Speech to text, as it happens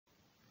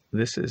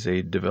This is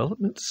a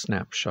development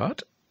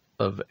snapshot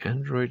of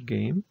Android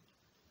game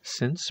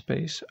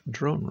synSpace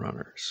Drone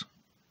Runners,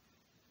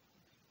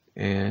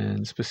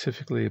 and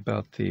specifically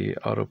about the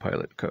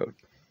autopilot code.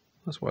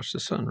 Let's watch the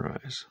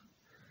sunrise.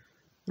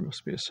 There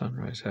must be a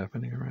sunrise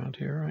happening around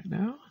here right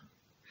now.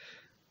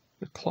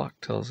 The clock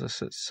tells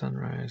us it's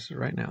sunrise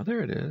right now. There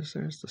it is.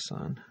 There's the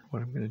sun.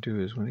 What I'm going to do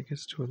is when it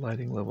gets to a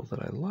lighting level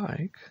that I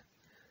like,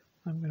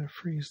 I'm going to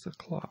freeze the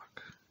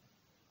clock.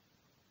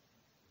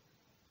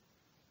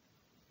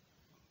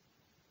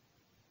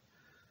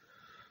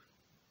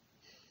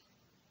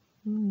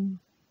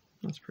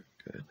 That's pretty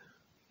good.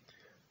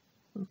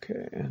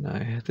 Okay, and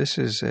this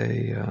is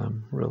a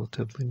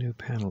relatively new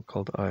panel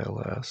called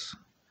ILS.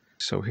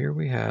 So here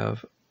we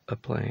have a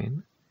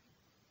plane.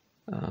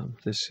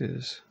 This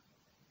is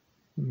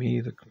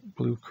me, the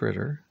blue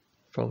critter,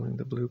 following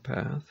the blue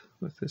path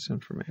with this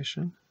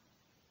information.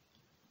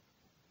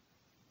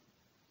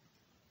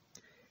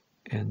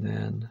 And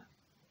then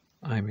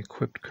I'm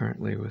equipped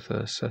currently with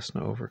a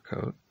Cessna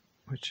overcoat,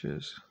 which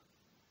is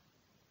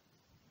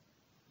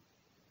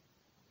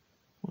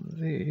one of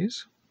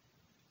these.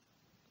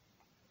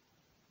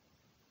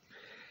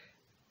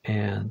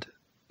 And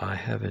I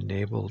have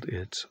enabled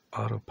its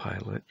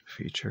autopilot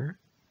feature,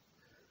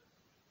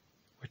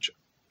 which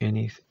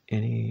any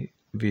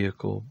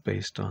vehicle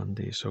based on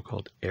the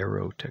so-called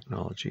Aero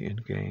technology in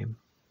game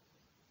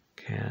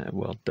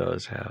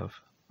does have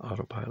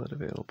autopilot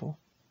available.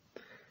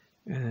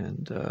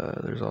 And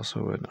there's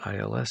also an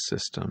ILS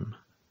system,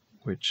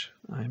 which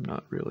I'm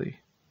not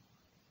really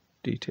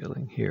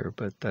detailing here,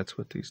 but that's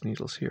what these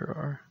needles here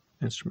are.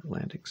 Instrument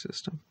landing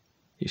system.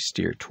 You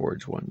steer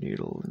towards one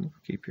needle and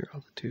keep your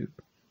altitude,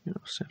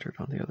 centered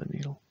on the other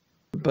needle.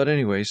 But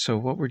anyway, so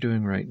what we're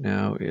doing right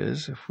now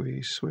is if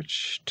we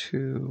switch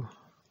to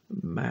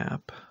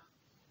map,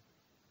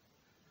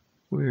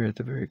 we're at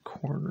the very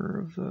corner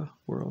of the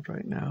world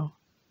right now,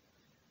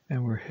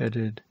 and we're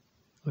headed,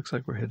 looks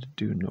like we're headed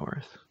due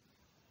north.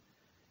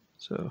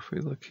 So if we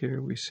look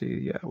here, we see,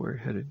 yeah, we're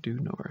headed due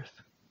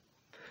north.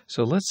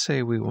 So let's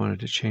say we wanted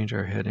to change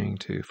our heading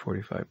to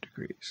 45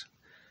 degrees.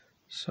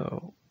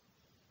 So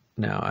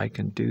now I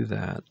can do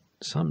that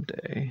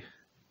someday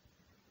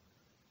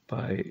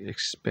by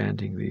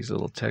expanding these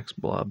little text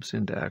blobs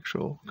into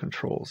actual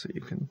controls that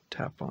you can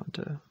tap on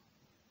to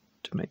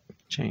make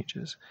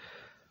changes.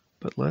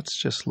 But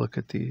let's just look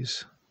at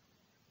these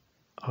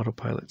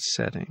autopilot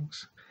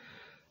settings.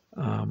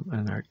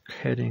 And our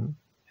heading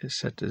is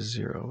set to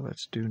 0.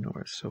 That's due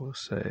north. So we'll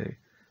say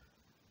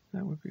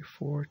that would be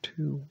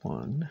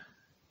 421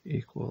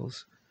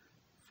 equals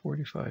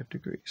 45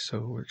 degrees. So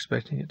we're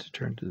expecting it to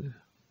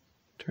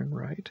turn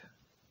right.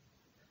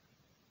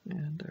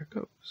 And there it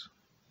goes.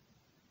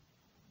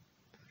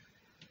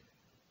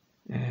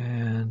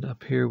 And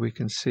up here we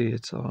can see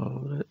it's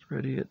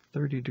already at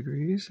 30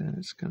 degrees and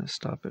it's going to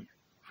stop at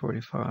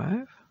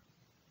 45.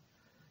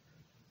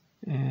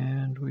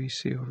 And we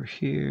see over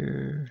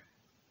here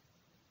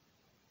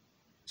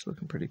it's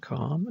looking pretty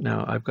calm.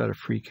 Now I've got a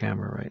free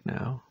camera right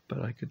now,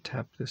 but I could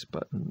tap this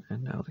button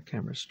and now the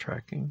camera's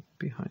tracking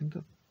behind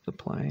the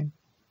plane.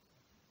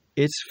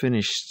 It's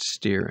finished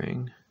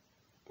steering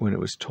when it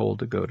was told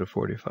to go to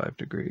 45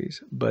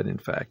 degrees, but in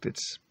fact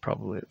it's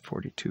probably at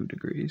 42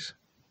 degrees.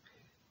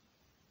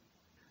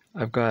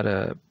 I've got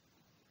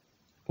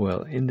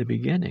in the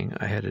beginning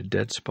I had a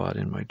dead spot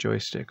in my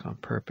joystick on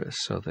purpose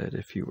so that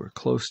if you were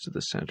close to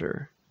the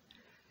center,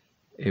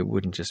 it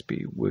wouldn't just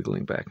be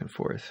wiggling back and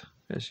forth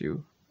as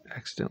you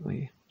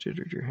accidentally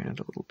jittered your hand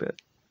a little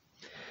bit.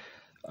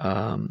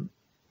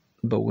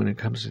 But when it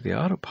comes to the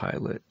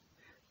autopilot,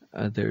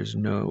 there's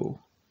no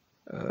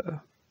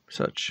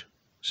such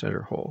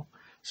center hole.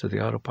 So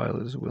the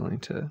autopilot is willing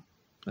to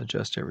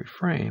adjust every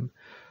frame,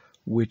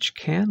 which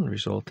can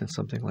result in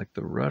something like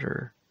the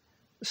rudder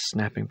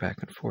snapping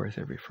back and forth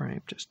every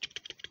frame,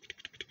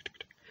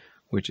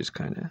 which is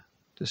kind of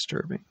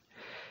disturbing.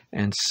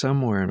 And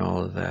somewhere in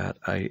all of that,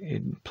 I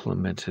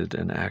implemented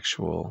an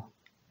actual,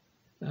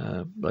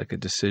 like a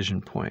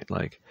decision point,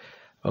 like,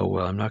 oh,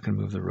 well, I'm not going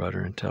to move the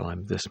rudder until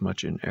I'm this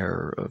much in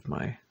error of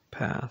my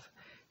path.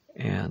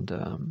 And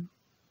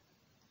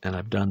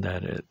I've done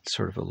that at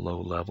sort of a low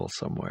level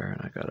somewhere,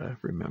 and I got to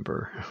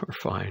remember or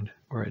find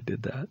where I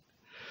did that.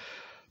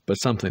 But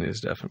something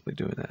is definitely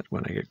doing that.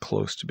 When I get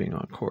close to being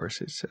on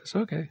course, it says,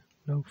 okay,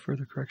 no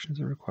further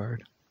corrections are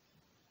required.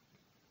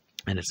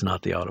 And it's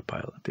not the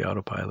autopilot. The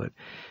autopilot,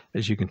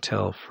 as you can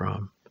tell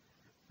from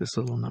this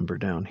little number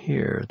down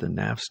here, the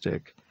nav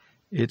stick,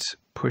 it's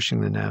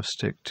pushing the nav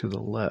stick to the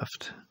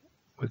left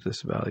with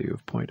this value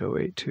of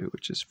 0.082,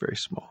 which is very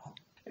small.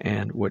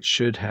 And what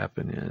should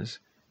happen is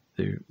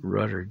the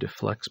rudder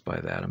deflects by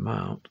that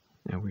amount,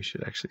 and we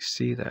should actually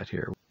see that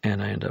here.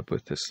 And I end up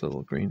with this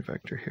little green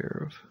vector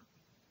here of,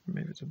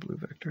 maybe it's a blue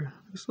vector,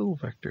 this little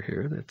vector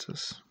here that's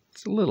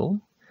it's a little,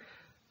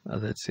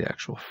 that's the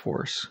actual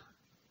force.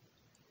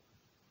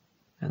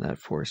 And that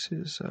force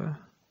is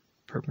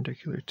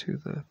perpendicular to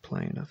the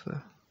plane of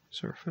the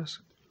surface.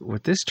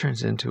 What this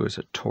turns into is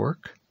a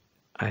torque.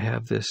 I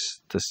have this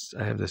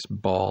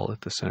ball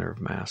at the center of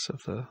mass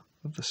of the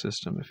of the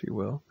system, if you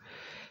will.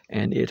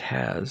 And it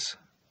has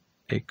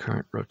a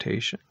current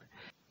rotation.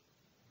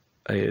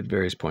 At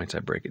various points, I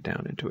break it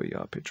down into a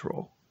yaw pitch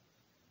roll.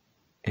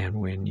 And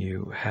when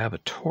you have a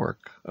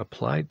torque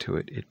applied to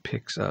it, it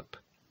picks up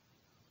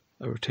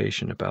a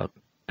rotation about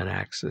an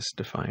axis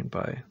defined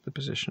by the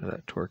position of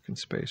that torque in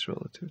space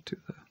relative to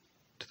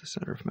the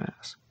center of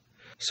mass.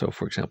 So,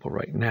 for example,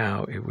 right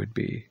now, it would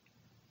be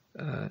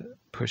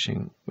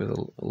pushing with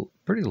a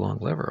pretty long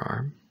lever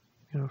arm,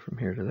 from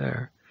here to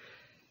there,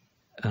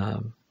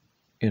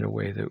 in a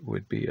way that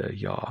would be a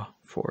yaw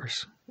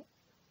force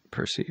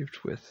perceived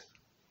with,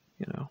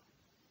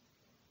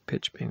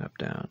 pitch being up,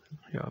 down, and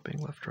yaw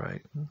being left,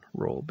 right, and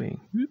roll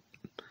being whoop.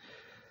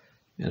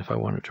 And if I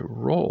wanted to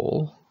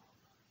roll,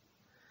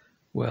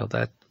 well,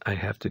 that I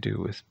have to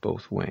do with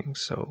both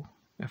wings. So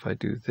if I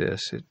do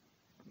this, it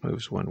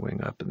moves one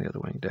wing up and the other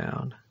wing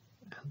down,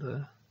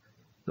 and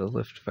the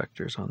lift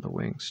vectors on the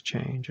wings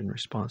change in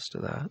response to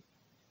that.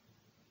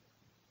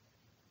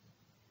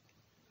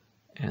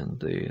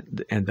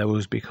 And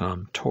those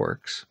become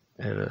torques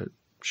at a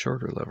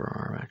shorter lever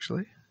arm,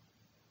 actually,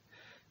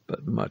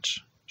 but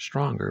much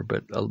stronger.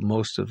 But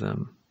most of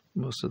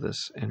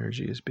this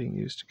energy is being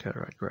used to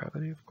counteract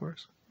gravity, of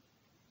course.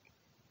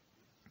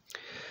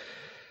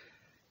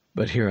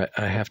 But here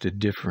I have to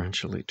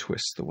differentially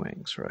twist the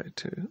wings, right,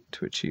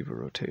 to achieve a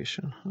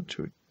rotation,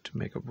 to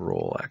make a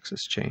roll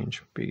axis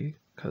change,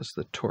 because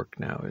the torque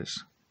now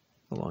is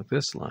along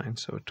this line,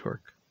 so a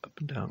torque up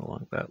and down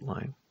along that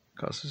line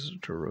causes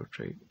it to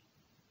rotate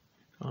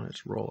on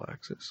its roll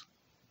axis.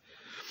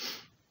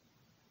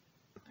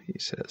 He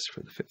says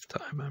for the 5th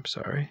time, I'm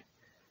sorry.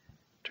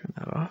 Turn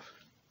that off.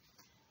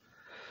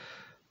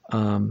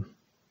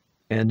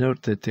 And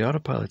note that the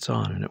autopilot's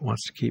on and it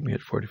wants to keep me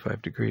at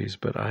 45 degrees,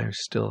 but I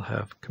still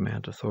have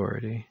command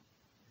authority.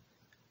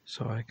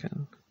 So I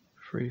can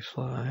free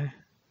fly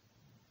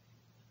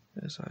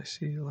as I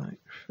see light.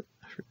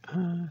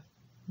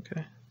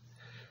 Okay.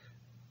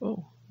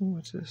 Oh,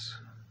 what's this?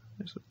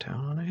 There's a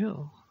town on a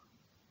hill.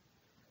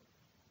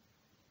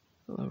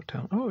 Hello,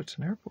 town. Oh, it's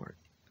an airport.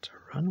 It's a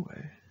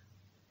runway.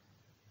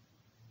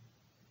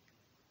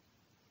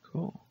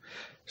 Cool.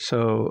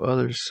 So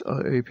others,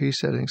 AP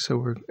settings, so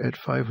we're at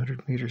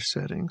 500 meter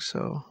settings.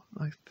 So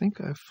I think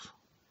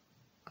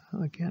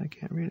again, I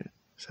can't read it.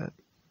 Is that,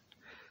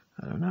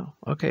 I don't know.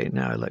 Okay,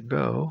 now I let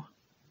go,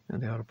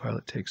 and the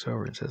autopilot takes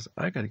over and says,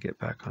 I got to get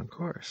back on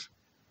course.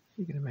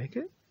 You gonna make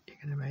it? You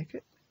gonna make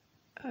it?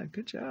 Ah,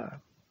 good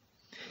job.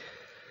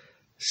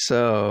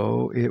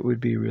 So it would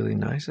be really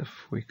nice if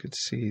we could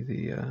see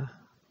the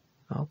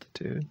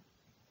altitude.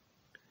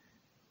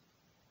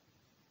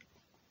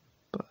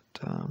 But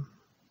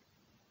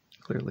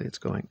clearly it's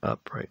going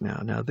up right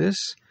now. Now this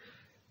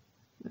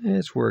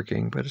is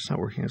working, but it's not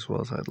working as well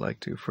as I'd like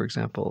to. For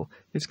example,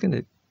 it's going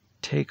to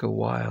take a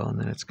while and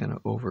then it's going to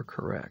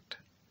overcorrect.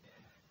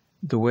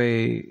 The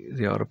way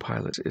the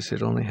autopilot is,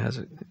 it only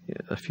has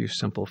a few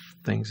simple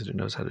things that it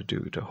knows how to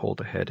do, to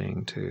hold a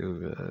heading,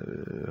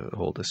 to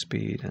hold a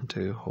speed, and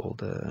to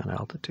hold an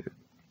altitude.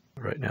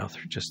 Right now,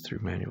 through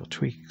manual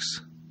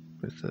tweaks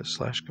with the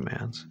slash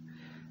commands,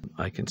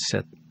 I can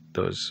set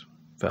those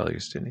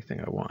values to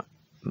anything I want,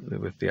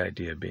 with the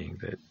idea being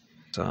that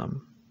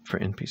for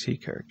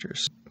NPC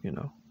characters,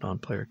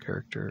 non-player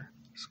characters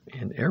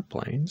in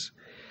airplanes,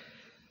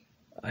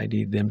 I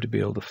need them to be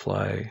able to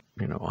fly,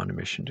 on a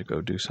mission to go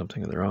do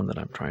something of their own that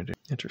I'm trying to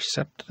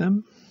intercept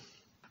them,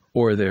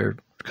 or they're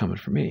coming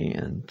for me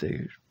and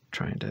they're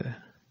trying to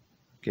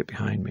get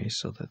behind me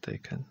so that they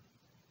can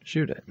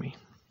shoot at me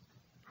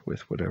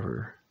with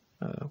whatever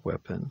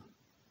weapon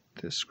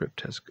this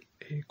script has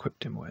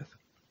equipped him with,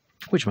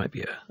 which might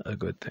be a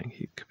good thing.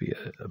 He could be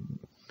a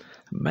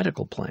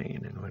medical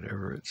plane, and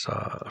whenever it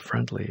saw a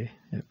friendly,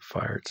 it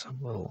fired some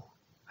little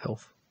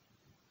health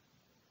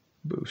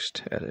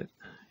boost at it,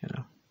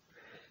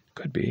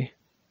 Could be.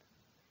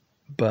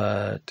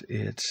 But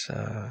it's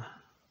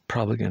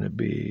probably going to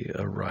be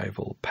a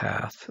rival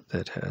path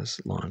that has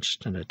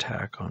launched an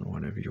attack on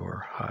one of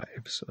your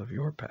hives of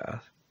your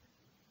path.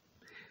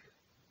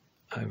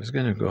 I was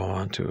going to go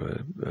on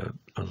to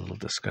a little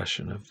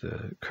discussion of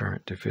the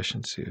current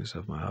deficiencies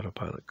of my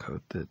autopilot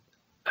code, that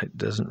it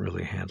doesn't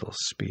really handle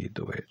speed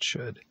the way it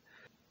should.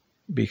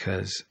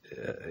 Because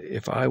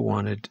if I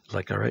wanted,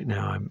 like right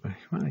now,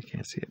 I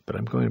can't see it, but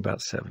I'm going about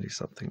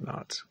 70-something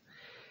knots.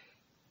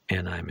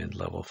 And I'm in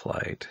level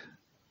flight,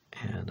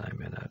 and I'm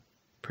in a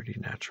pretty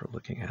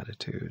natural-looking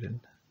attitude.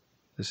 And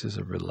this is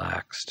a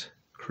relaxed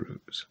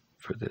cruise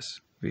for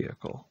this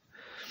vehicle.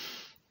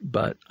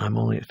 But I'm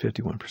only at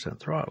 51%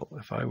 throttle.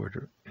 If I were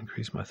to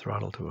increase my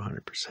throttle to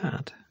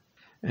 100%,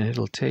 and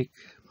it'll take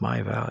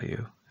my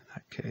value in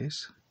that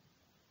case.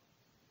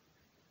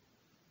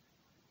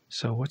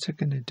 So what's it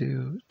going to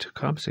do to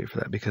compensate for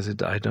that? Because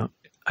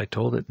I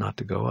told it not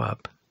to go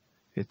up.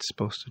 It's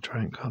supposed to try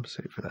and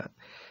compensate for that.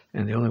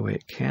 And the only way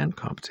it can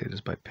compensate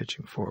is by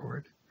pitching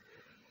forward.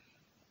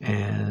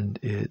 And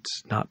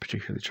it's not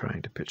particularly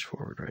trying to pitch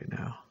forward right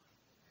now.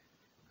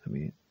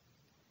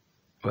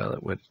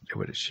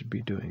 What it should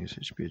be doing is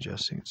it should be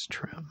adjusting its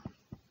trim.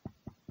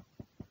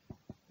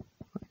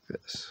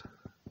 this.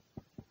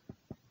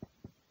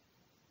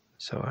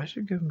 So I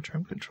should give him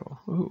trim control.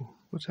 Ooh,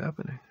 what's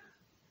happening?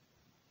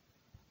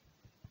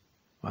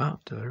 Wow,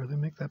 did I really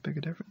make that big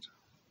a difference?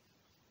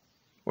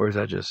 Or is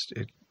that just,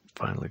 it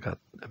finally got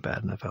a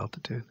bad enough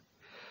altitude?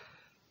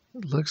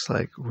 It looks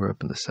like we're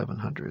up in the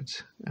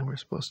 700s, and we're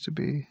supposed to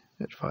be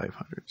at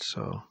 500,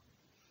 so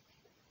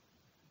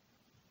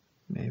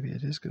maybe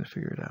it is going to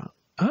figure it out.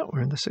 Oh,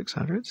 we're in the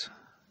 600s,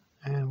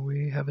 and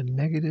we have a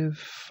negative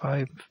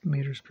 5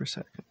 meters per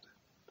second.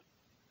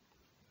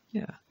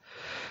 Yeah.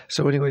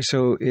 So anyway,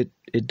 so it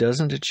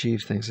doesn't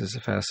achieve things as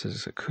fast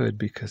as it could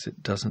because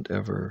it doesn't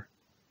ever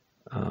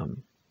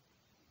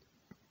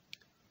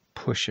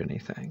push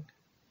anything.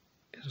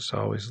 It's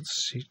always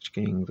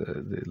seeking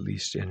the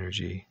least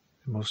energy,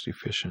 the most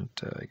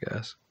efficient, I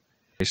guess.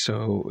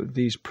 So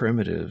these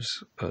primitives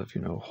of,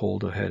 you know,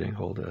 hold a heading,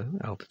 hold a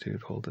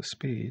altitude, hold a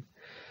speed,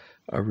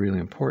 are really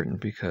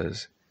important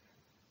because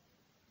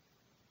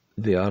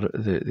the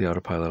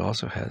autopilot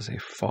also has a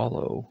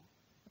follow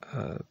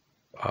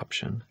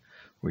option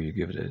where you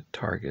give it a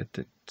target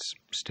that's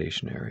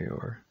stationary,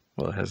 or,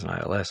 well, it has an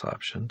ILS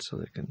option so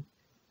they can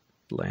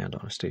land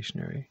on a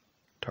stationary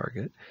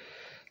target,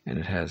 and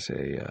it has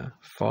a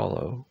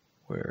follow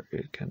where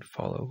it can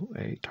follow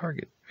a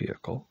target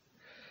vehicle,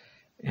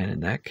 and in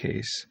that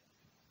case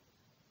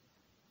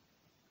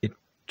it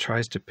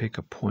tries to pick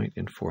a point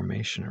in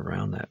formation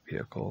around that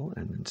vehicle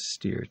and then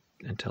steer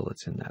until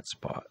it's in that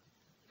spot.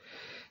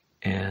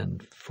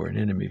 And for an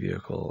enemy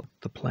vehicle,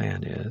 the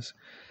plan is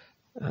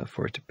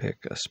for it to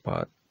pick a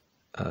spot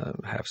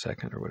half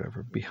second or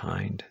whatever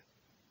behind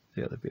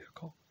the other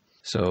vehicle.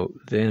 So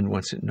then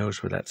once it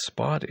knows where that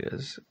spot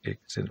is,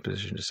 it's in a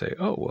position to say,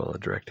 oh, well, a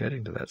direct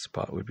heading to that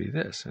spot would be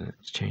this. And it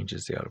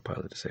changes the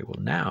autopilot to say,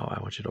 well, now I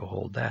want you to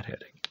hold that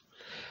heading.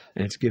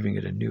 And it's giving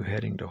it a new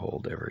heading to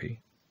hold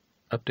every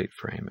update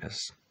frame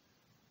as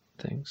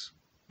things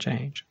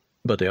change.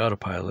 But the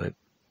autopilot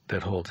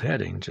that holds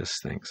heading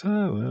just thinks,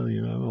 oh, well,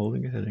 you know, I'm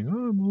holding a heading.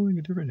 Oh, I'm holding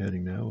a different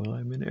heading now. Well,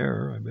 I'm in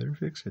error. I better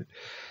fix it.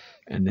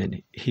 And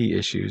then he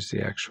issues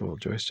the actual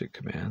joystick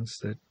commands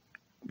that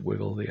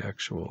wiggle the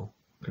actual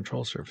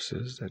control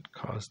surfaces that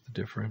cause the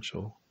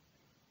differential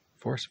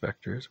force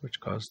vectors,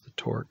 which cause the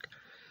torque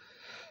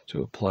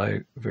to apply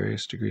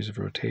various degrees of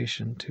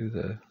rotation to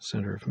the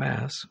center of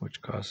mass,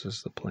 which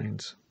causes the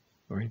plane's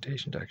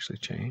orientation to actually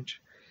change,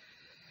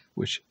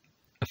 which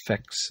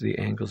affects the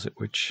angles at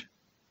which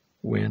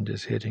wind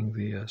is hitting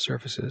the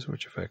surfaces,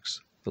 which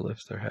affects the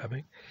lifts they're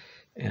having.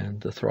 And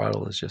the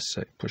throttle is just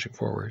pushing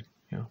forward,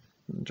 you know,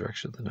 in the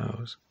direction of the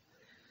nose.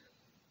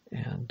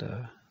 And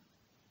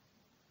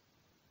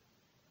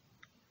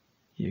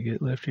you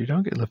get lift or you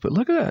don't get lift. But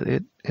look at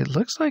that. It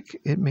looks like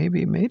it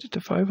maybe made it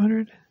to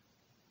 500.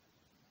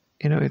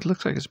 You know, it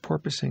looks like it's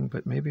porpoising,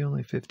 but maybe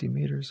only 50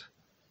 meters.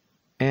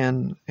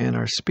 And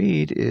our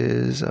speed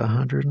is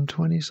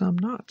 120 some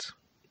knots.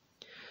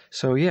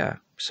 So yeah,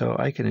 so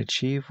I can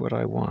achieve what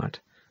I want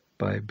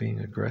by being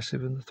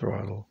aggressive in the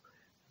throttle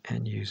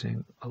and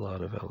using a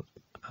lot of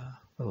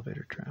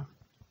elevator trim.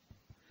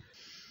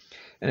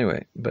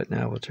 Anyway, but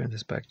now we'll turn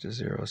this back to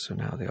 0, so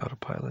now the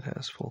autopilot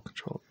has full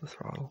control of the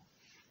throttle.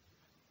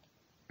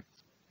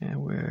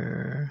 And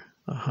we're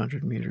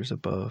 100 meters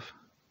above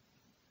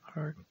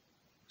our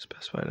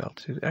specified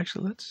altitude.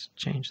 Actually, let's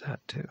change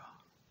that too.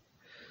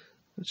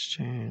 Let's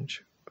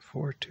change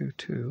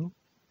 422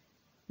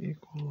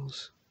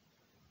 equals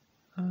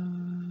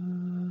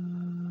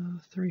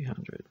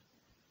 300.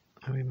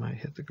 And we might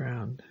hit the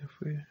ground if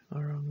we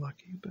are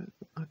unlucky, but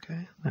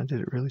okay. Now,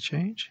 did it really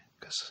change?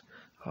 Because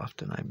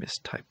often I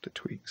mistype the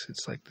tweaks.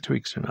 It's like the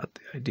tweaks are not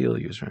the ideal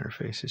user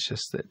interface. It's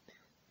just that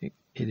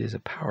it is a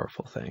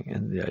powerful thing,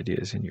 and the idea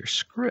is in your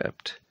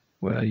script,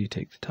 well, you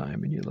take the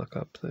time and you look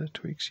up the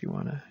tweaks you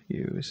want to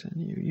use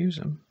and you use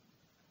them.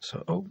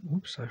 So, oh,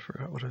 oops, I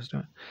forgot what I was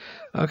doing.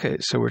 Okay,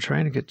 so we're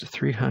trying to get to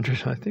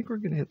 300. I think we're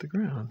going to hit the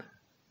ground.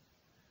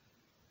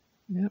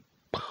 Yep.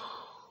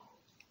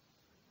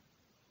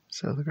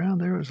 So the ground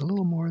there was a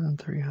little more than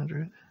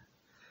 300.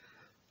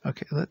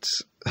 Okay,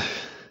 let's...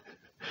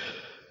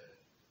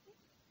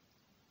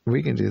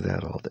 we can do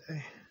that all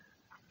day.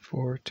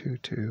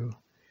 422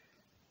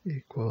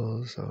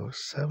 equals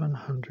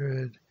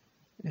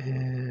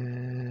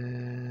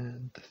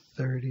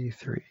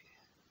 733.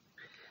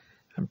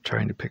 I'm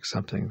trying to pick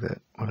something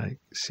that when I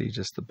see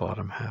just the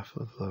bottom half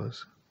of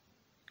those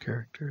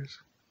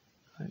characters,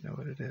 I know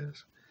what it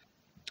is.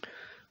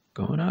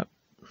 Going up.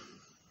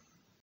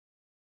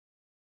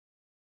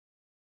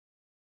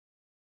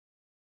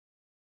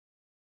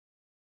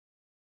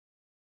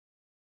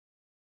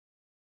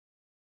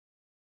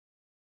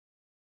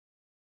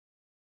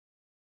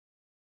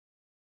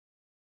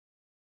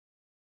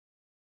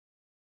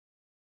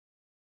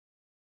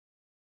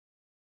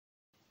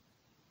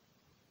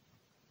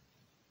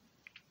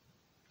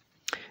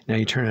 Now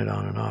you turn it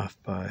on and off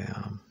by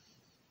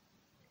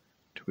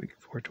tweak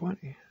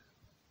 420.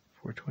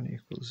 420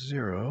 equals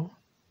 0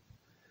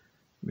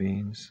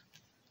 means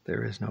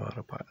there is no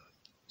autopilot.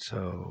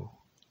 So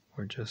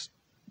we're just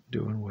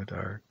doing what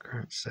our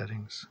current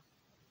settings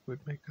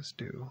would make us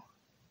do.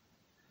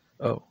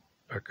 Oh,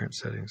 our current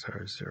settings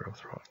are 0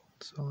 throttle.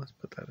 So let's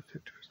put that at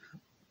 50%.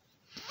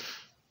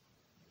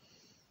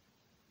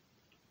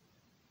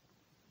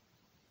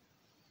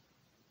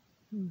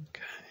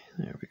 Okay,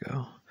 there we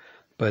go.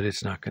 But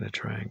it's not going to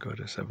try and go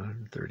to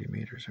 730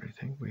 meters or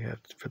anything.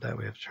 For that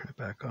we have to turn it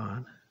back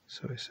on.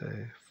 So we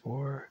say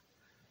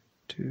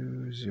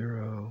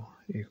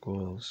 420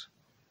 equals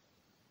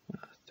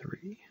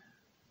 3.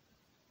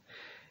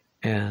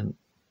 And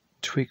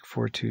tweak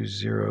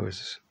 420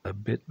 is a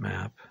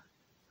bitmap.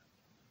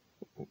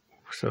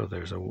 So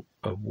there's a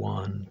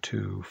 1,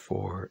 2,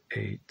 4,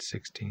 8,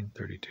 16,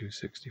 32,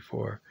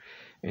 64.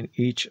 And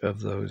each of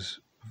those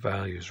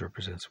values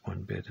represents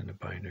one bit in a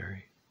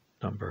binary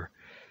number.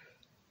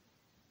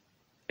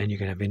 And you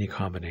can have any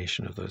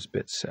combination of those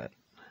bits set.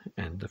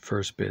 And the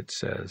first bit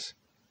says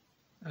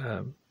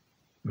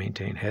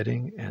maintain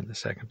heading, and the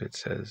second bit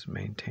says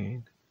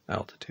maintain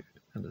altitude,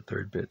 and the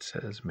third bit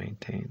says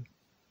maintain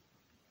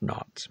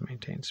knots,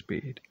 maintain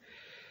speed.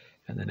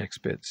 And the next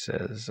bit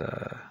says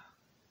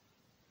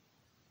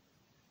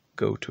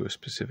go to a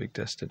specific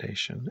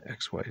destination,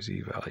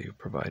 XYZ value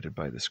provided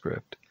by the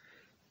script.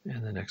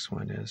 And the next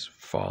one is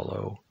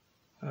follow,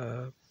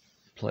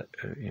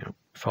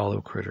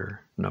 follow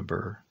critter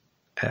number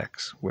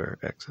X, where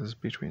X is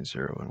between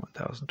 0 and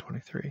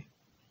 1023.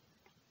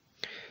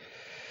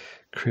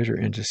 Critter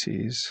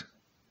indices,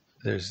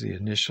 there's the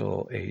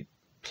initial 8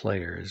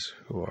 players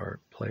who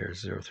are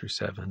players 0 through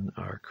 7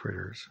 are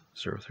critters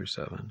 0 through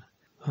 7.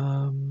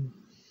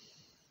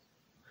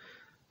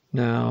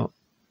 Now,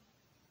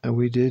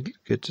 we did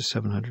get to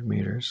 700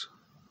 meters.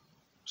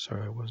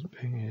 Sorry, I wasn't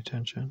paying any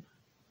attention.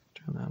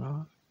 Turn that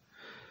off.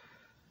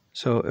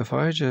 So if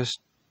I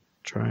just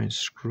try and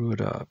screw it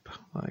up,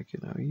 like,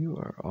 you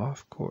are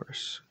off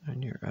course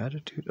and your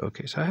attitude.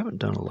 Okay, so I haven't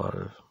done a lot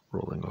of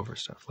rolling over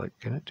stuff. Like,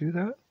 can it do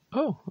that?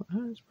 Oh,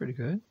 that's pretty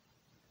good.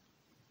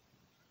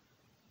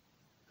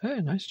 Hey,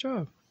 nice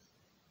job.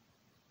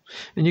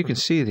 And you can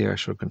see the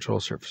actual control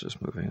surfaces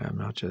moving. I'm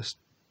not just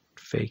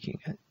faking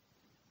it.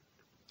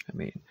 I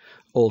mean,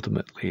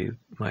 ultimately,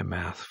 my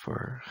math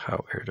for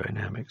how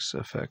aerodynamics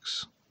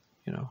affects,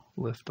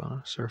 lift on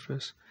a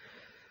surface,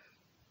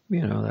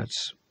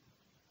 that's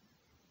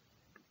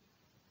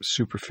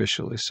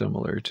superficially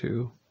similar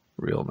to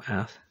real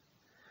math.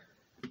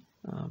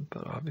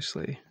 But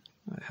obviously,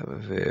 I have a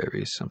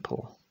very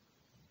simple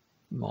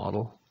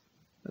model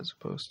as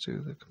opposed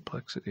to the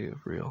complexity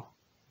of real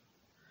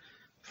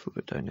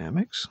fluid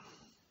dynamics.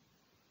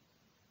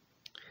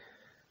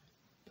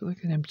 Look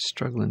at him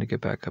struggling to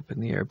get back up in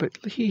the air. But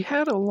he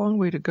had a long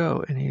way to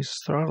go, and his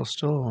throttle's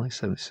still only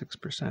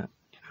 76%.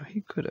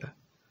 He could have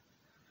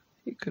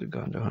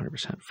gone to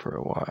 100% for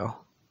a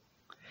while.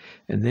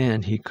 And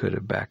then he could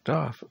have backed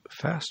off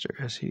faster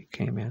as he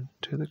came in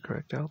to the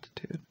correct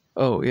altitude.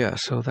 Oh, yeah,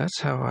 so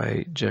that's how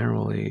I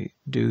generally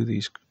do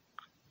the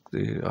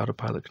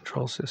autopilot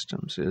control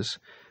systems, is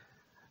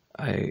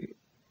I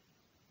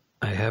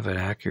have an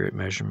accurate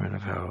measurement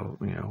of how,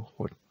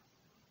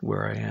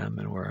 where I am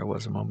and where I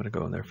was a moment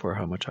ago, and therefore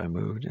how much I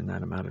moved in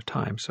that amount of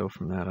time. So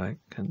from that I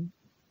can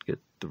get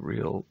the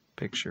real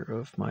picture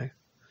of my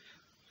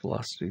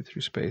velocity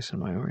through space and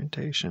my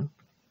orientation.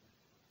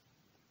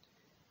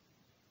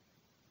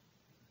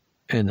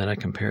 And then I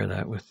compare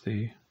that with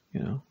the,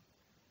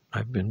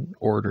 I've been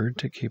ordered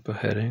to keep a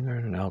heading or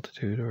an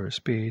altitude or a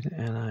speed,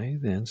 and I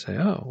then say,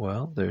 oh,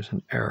 well, there's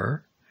an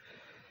error.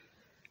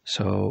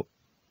 So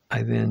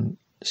I then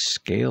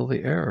scale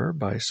the error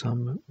by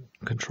some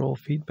control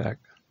feedback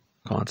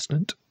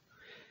constant,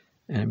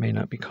 and it may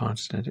not be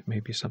constant, it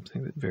may be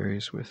something that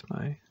varies with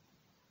my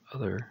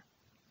other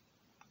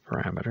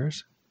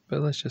parameters,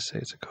 but let's just say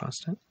it's a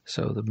constant.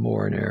 So the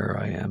more in error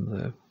I am,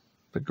 the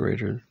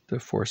greater the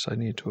force I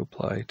need to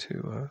apply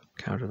to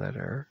counter that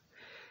error.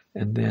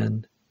 And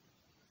then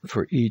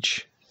for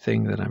each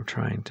thing that I'm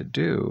trying to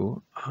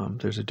do,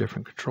 there's a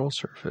different control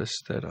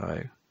surface that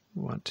I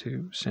want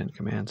to send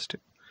commands to.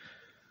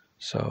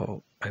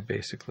 So I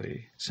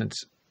basically, since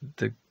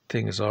the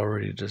thing is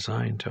already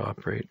designed to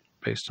operate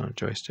based on a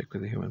joystick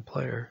with a human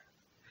player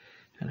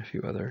and a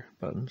few other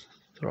buttons,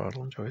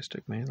 throttle and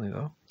joystick mainly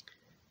though,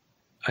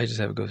 I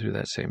just have to go through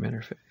that same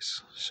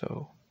interface.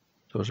 So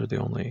those are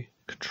the only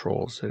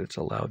controls that it's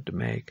allowed to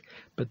make,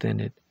 but then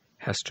it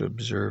has to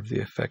observe the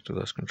effect of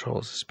those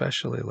controls,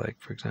 especially like,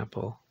 for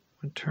example,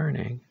 when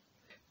turning,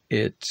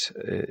 it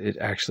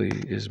actually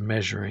is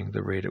measuring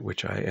the rate at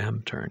which I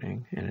am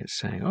turning, and it's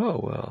saying, oh,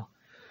 well,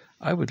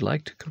 I would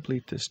like to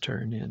complete this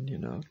turn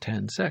in,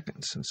 10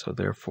 seconds. And so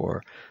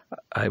therefore,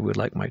 I would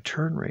like my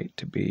turn rate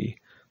to be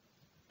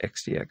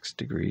XDX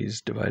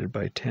degrees divided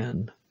by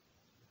 10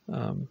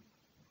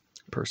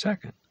 per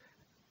second.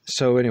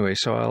 So anyway,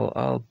 so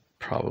I'll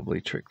probably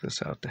trick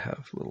this out to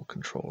have little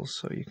controls.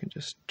 So you can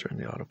just turn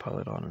the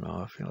autopilot on and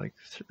off. Like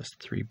there's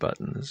 3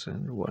 buttons,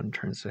 and one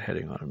turns the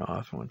heading on and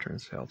off, and one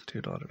turns the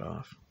altitude on and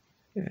off.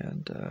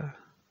 And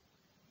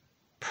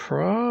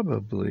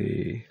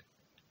probably,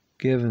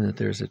 given that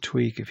there's a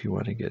tweak, if you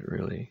want to get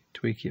really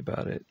tweaky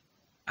about it,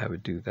 I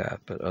would do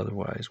that. But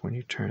otherwise, when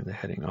you turn the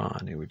heading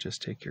on, it would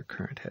just take your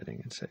current heading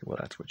and say, well,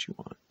 that's what you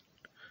want.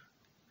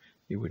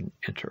 You wouldn't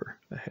enter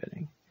a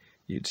heading.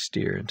 You'd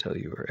steer until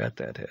you were at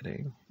that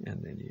heading,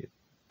 and then you'd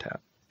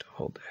tap to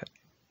hold the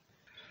heading.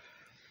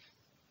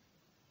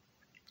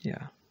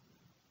 Yeah.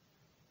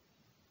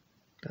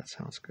 That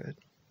sounds good.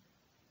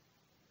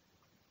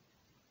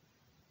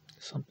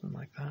 Something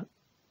like that.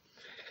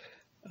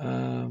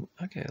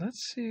 Okay,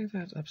 let's see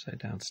that upside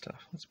down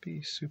stuff. Let's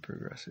be super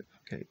aggressive.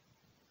 Okay,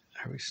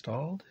 are we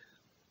stalled?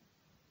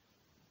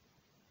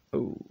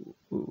 Oh,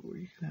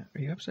 are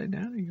you upside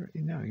down?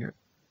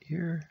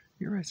 You're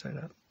right side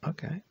up.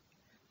 Okay.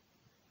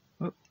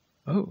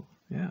 Oh,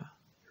 yeah,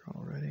 you're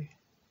all ready.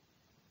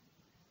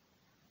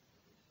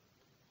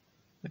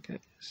 Okay,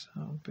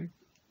 so big.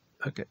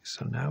 Okay,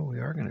 so now we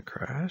are going to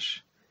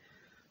crash,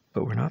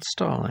 but we're not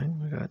stalling.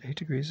 We got 8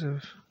 degrees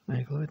of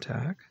angle of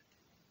attack.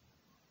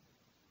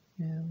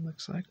 And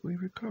looks like we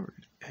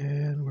recovered.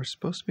 And we're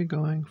supposed to be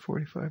going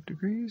 45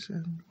 degrees,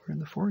 and we're in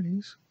the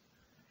 40s.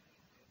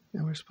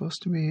 And we're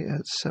supposed to be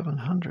at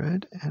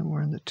 700, and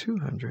we're in the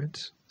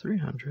 200s,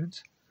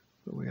 300s.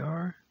 But we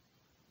are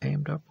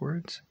aimed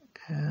upwards.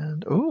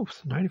 And,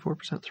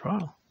 94%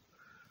 throttle.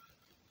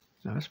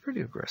 Now, that's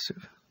pretty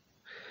aggressive.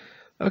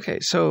 Okay,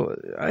 so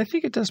I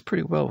think it does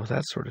pretty well with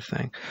that sort of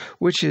thing,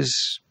 which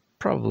is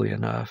probably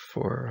enough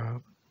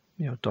for,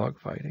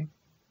 dogfighting.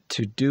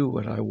 To do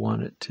what I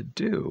want it to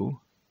do,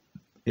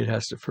 it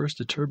has to first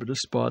determine a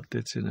spot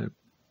that's in a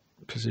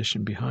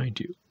position behind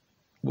you,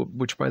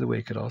 which, by the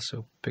way, could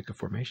also pick a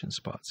formation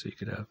spot, so you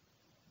could have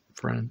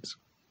friends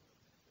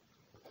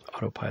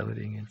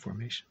autopiloting in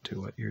formation to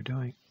what you're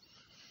doing.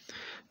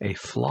 A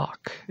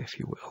flock, if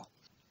you will,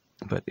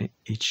 but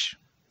each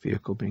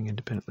vehicle being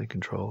independently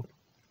controlled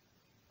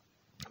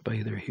by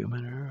either a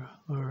human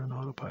or an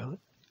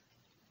autopilot.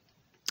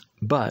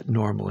 But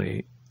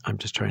normally, I'm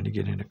just trying to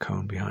get in a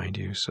cone behind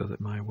you so that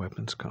my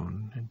weapons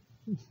cone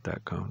and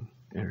that cone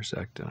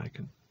intersect, and I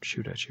can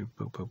shoot at you.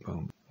 Boom, boom,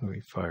 boom.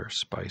 We fire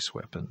spice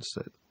weapons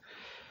that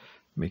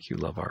make you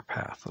love our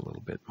path a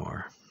little bit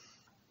more.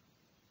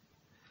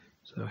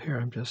 So here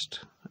I'm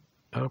just,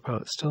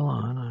 autopilot's still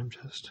on. I'm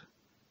just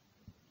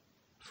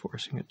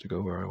forcing it to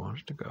go where I want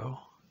it to go.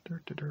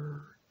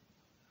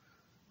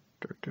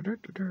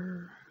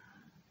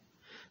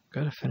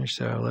 Got to finish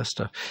the ILS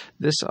stuff.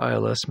 This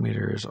ILS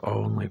meter is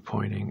only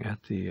pointing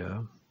at the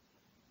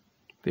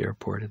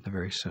airport in the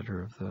very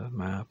center of the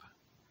map.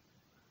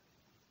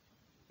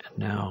 And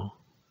now,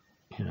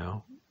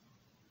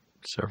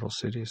 several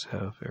cities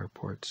have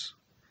airports,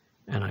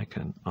 and I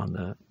can on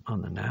the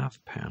nav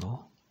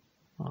panel,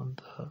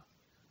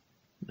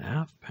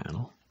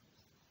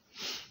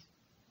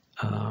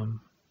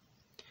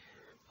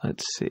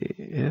 let's see,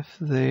 if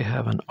they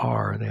have an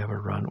R, they have a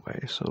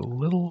runway. So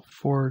Little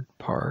Ford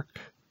Park,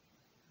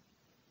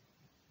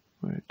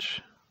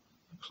 which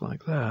looks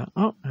like that.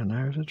 Oh, and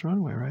there's its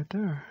runway right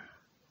there.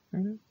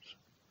 There it is.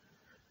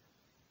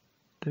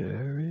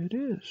 There it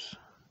is.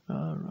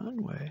 A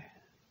runway.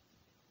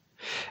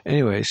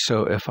 Anyway,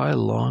 so if I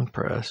long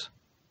press,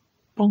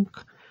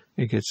 bonk,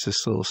 it gets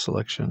this little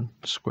selection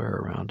square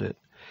around it.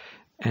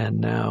 And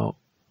now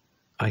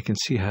I can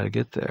see how to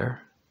get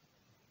there.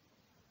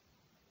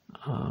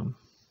 And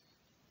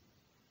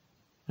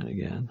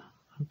again,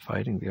 I'm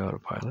fighting the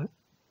autopilot.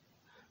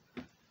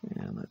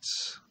 And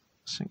let's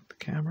sync the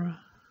camera.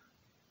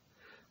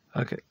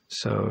 Okay,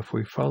 so if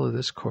we follow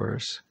this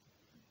course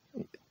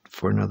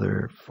for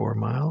another 4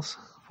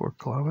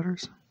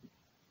 kilometers,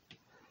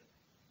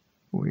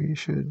 we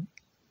should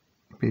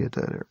be at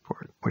that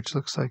airport, which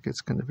looks like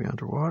it's going to be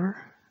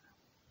underwater.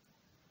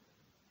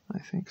 I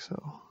think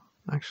so.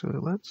 Actually,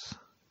 let's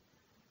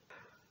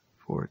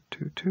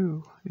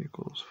 422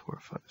 equals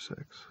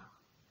 456.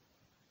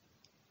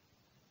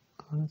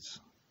 That's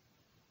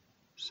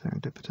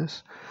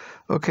serendipitous.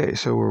 Okay,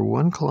 so we're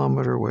 1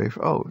 kilometer away.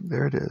 Oh,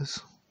 there it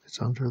is.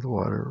 It's under the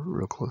water,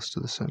 real close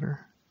to the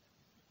center.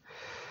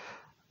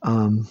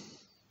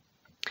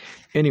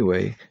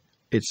 Anyway,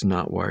 it's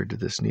not wired to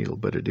this needle,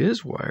 but it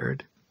is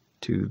wired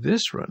to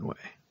this runway,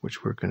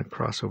 which we're going to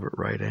cross over at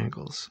right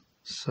angles.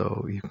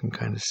 So you can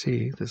kind of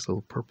see this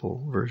little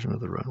purple version of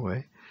the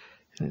runway,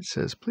 and it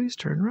says, please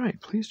turn right,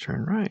 please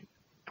turn right.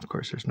 Of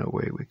course, there's no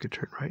way we could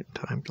turn right in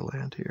time to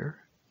land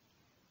here.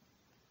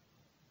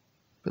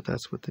 But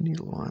that's what the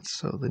needle wants.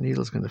 So the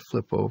needle is going to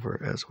flip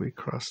over as we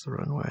cross the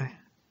runway.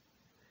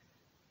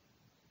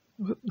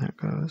 Whoop, there it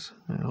goes.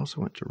 And it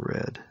also went to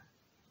red.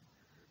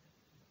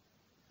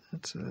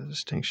 That's a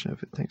distinction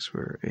if it thinks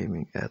we're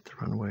aiming at the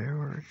runway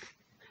or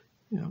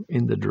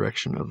in the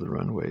direction of the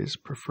runway's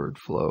preferred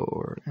flow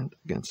or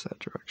against that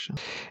direction.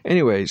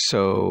 Anyway,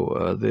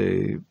 so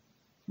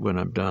when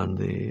I'm done,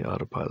 the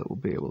autopilot will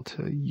be able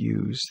to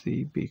use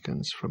the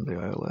beacons from the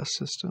ILS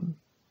system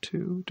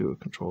to do a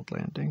controlled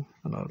landing,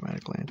 an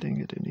automatic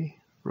landing at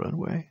any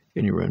runway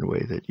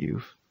that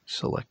you've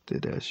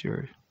selected as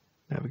your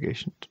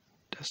navigation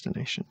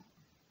destination.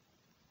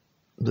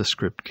 The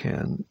script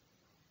can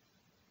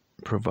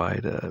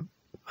provide a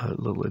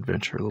little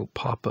adventure, a little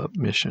pop-up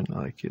mission,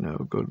 like,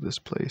 go to this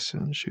place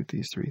and shoot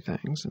these 3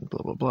 things and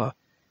blah, blah, blah.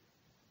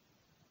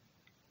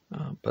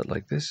 But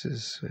like this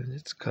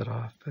it's cut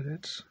off, but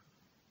it's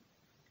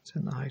It's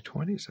in the high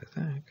 20s, I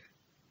think.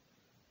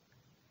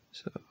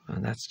 So,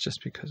 and that's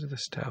just because of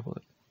this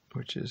tablet,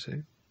 which is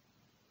it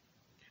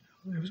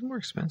was more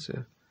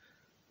expensive.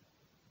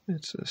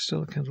 It's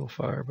still a Kindle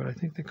Fire, but I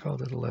think they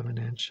called it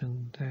 11-inch,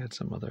 and they had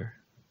some other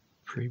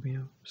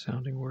premium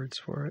sounding words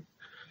for it.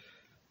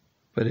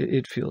 But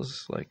it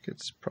feels like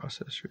its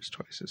processor is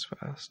twice as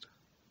fast.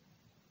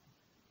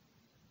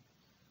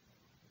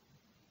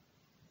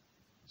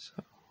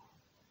 So,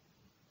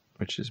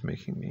 which is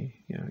making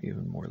me,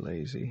 even more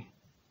lazy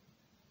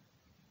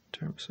in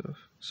terms of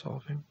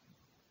solving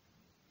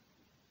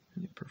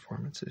any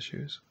performance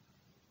issues.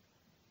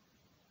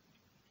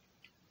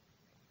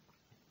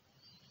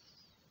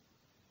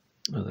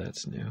 Oh,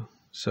 that's new.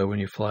 So when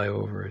you fly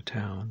over a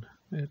town,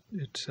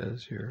 it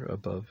says you're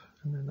above,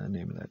 and then the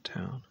name of that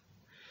town.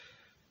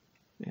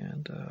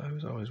 And I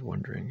was always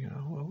wondering,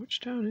 well,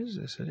 which town is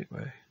this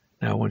anyway?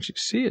 Now, once you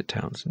see a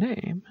town's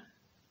name,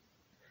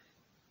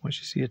 once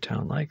you see a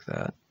town like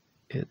that,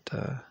 it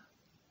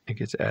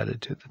gets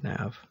added to the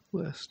nav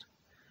list.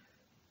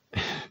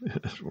 I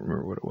don't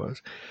remember what it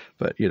was,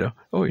 but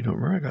oh, you don't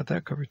remember? I got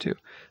that covered too.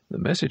 The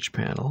message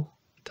panel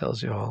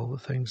tells you all the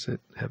things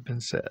that have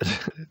been said.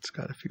 It's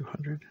got a few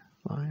hundred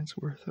lines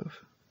worth of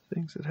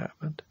things that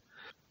happened.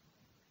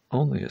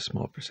 Only a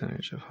small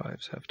percentage of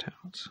hives have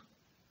towns,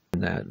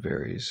 and that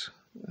varies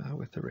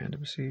with the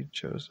random seed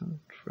chosen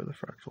for the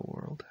fractal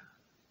world.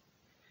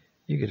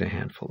 You get a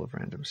handful of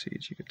random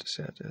seeds you get to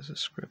set as a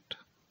script,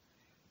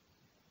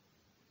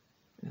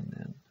 and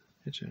then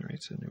it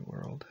generates a new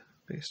world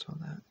based on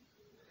that.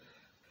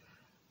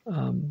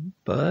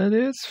 But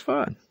it's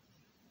fun.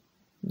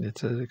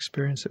 It's an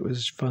experience that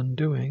was fun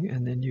doing,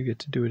 and then you get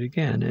to do it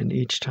again, and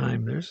each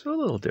time there's a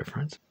little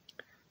difference.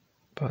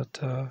 But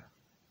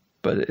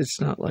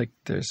it's not like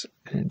there's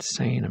an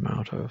insane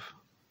amount of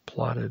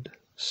plotted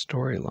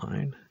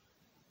storyline.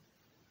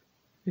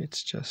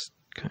 It's just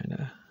kind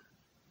of,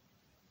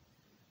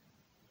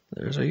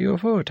 there's a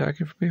UFO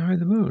attacking from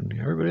behind the moon.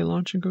 Everybody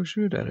launch and go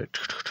shoot at it.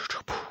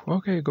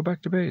 Okay, go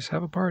back to base,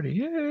 have a party.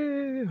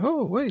 Yay!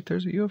 Oh, wait,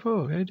 there's a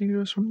UFO heading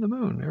to us from the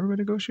moon.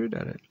 Everybody go shoot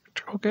at it.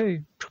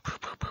 Okay.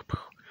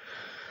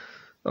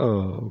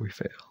 Oh, we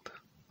failed.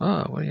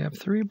 Well, you have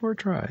 3 more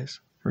tries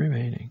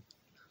remaining.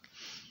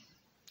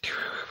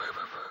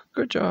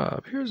 Good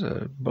job. Here's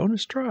a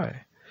bonus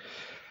try.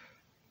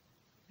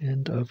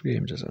 End of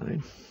game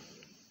design.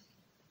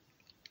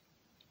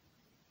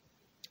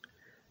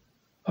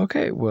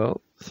 Okay,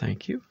 well,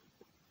 thank you.